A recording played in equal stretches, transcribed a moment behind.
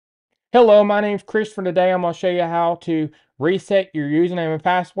Hello, my name's Christopher. Today I'm going to show you how to reset your username and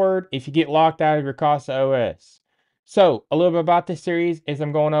password if you get locked out of your Casa OS. So, a little bit about this series is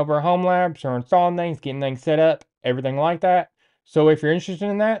I'm going over home labs or installing things, getting things set up, everything like that. So if you're interested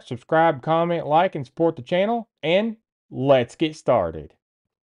in that, subscribe, comment, like, and support the channel, and let's get started.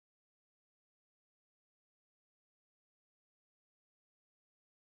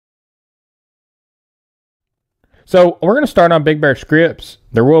 So we're going to start on Big Bear Scripts.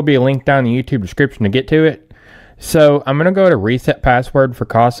 There will be a link down in the YouTube description to get to it. So I'm going to go to reset password for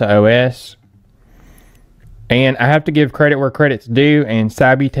Casa OS. And I have to give credit where credit's due, and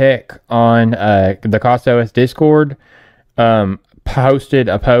Sabitech on the Casa OS Discord posted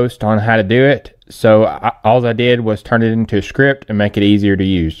a post on how to do it. So all I did was turn it into a script and make it easier to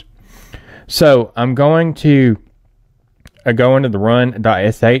use. So I'm going to go into the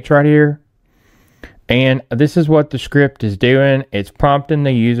run.sh right here. And this is what the script is doing. It's prompting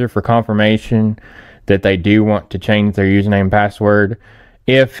the user for confirmation that they do want to change their username and password.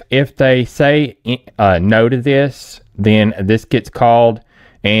 If they say no to this, then this gets called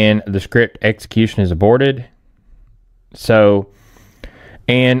and the script execution is aborted. So,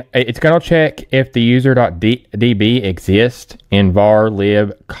 and it's going to check if the user.db exists in var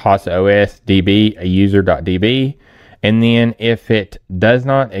lib CasaOS db user.db. And then if it does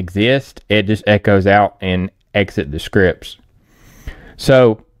not exist, it just echoes out and exit the scripts.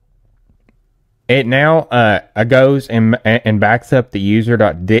 So it now goes and backs up the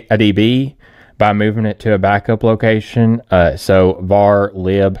user.db by moving it to a backup location. So var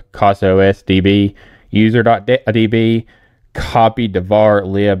lib CasaOS db user.db copied to var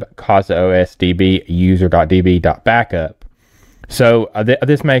lib CasaOS db user.db.backup. So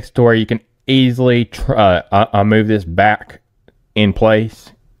this makes it to where you can easily move this back in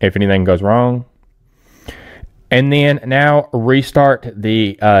place if anything goes wrong. And then now restart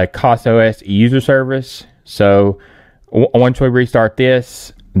the CasaOS user service. So once we restart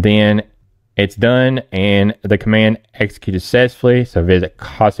this, then it's done and the command executed successfully. So visit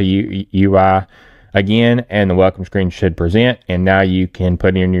Casa UI again and the welcome screen should present. And now you can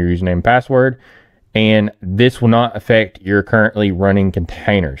put in your username and password. And this will not affect your currently running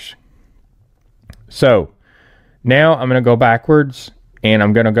containers. So now I'm going to go backwards and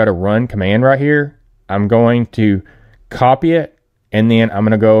I'm going to go to run command right here. I'm going to copy it and then I'm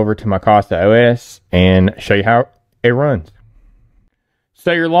going to go over to my Casa OS and show you how it runs.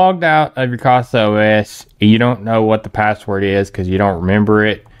 So you're logged out of your Casa OS. You don't know what the password is because you don't remember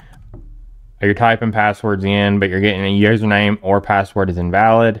it. You're typing passwords in, but you're getting a username or password is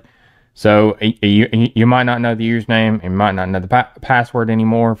invalid. So you might not know the username and might not know the password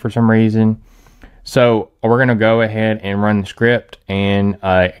anymore for some reason. So we're going to go ahead and run the script and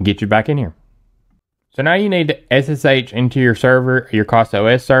get you back in here. So now you need to SSH into your server, your Casa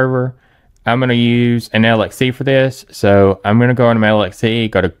OS server. I'm going to use an LXC for this. So I'm going to go into my LXC,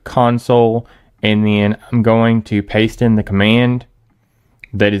 go to console, and then I'm going to paste in the command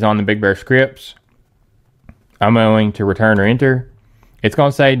that is on the Big Bear scripts. I'm going to return or enter. It's going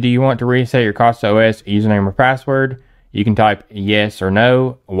to say, do you want to reset your Casa OS username or password? You can type yes or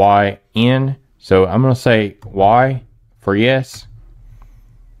no, YN. So I'm going to say Y for yes.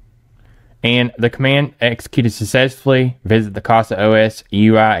 And the command executed successfully. Visit the Casa OS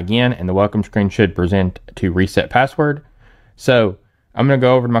UI again, and the welcome screen should present to reset password. So I'm going to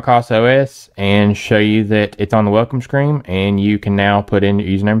go over to my Casa OS and show you that it's on the welcome screen, and you can now put in your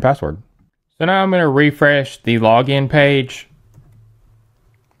username and password. So now I'm going to refresh the login page.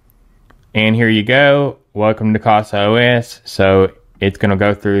 And here you go. Welcome to Casa OS. So it's going to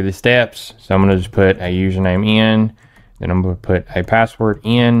go through the steps. So I'm going to just put a username in. Then I'm going to put a password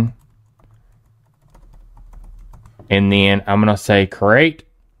in. And then I'm going to say create.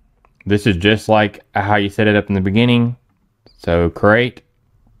 This is just like how you set it up in the beginning. So create.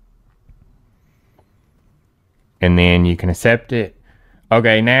 And then you can accept it.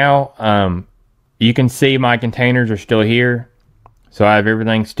 Okay, now you can see my containers are still here. So I have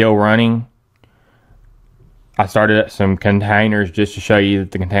everything still running. I started up some containers just to show you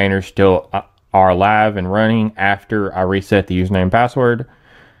that the containers still are alive and running after I reset the username and password.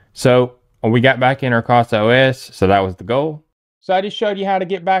 So we got back in our Casa OS, so that was the goal. So I just showed you how to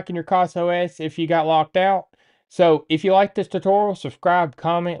get back in your Casa OS if you got locked out. So if you like this tutorial, subscribe,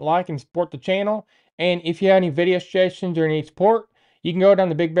 comment, like, and support the channel. And if you have any video suggestions or need support, you can go down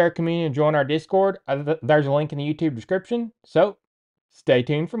the Big Bear community and join our Discord. There's a link in the YouTube description. So stay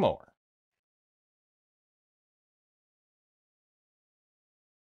tuned for more.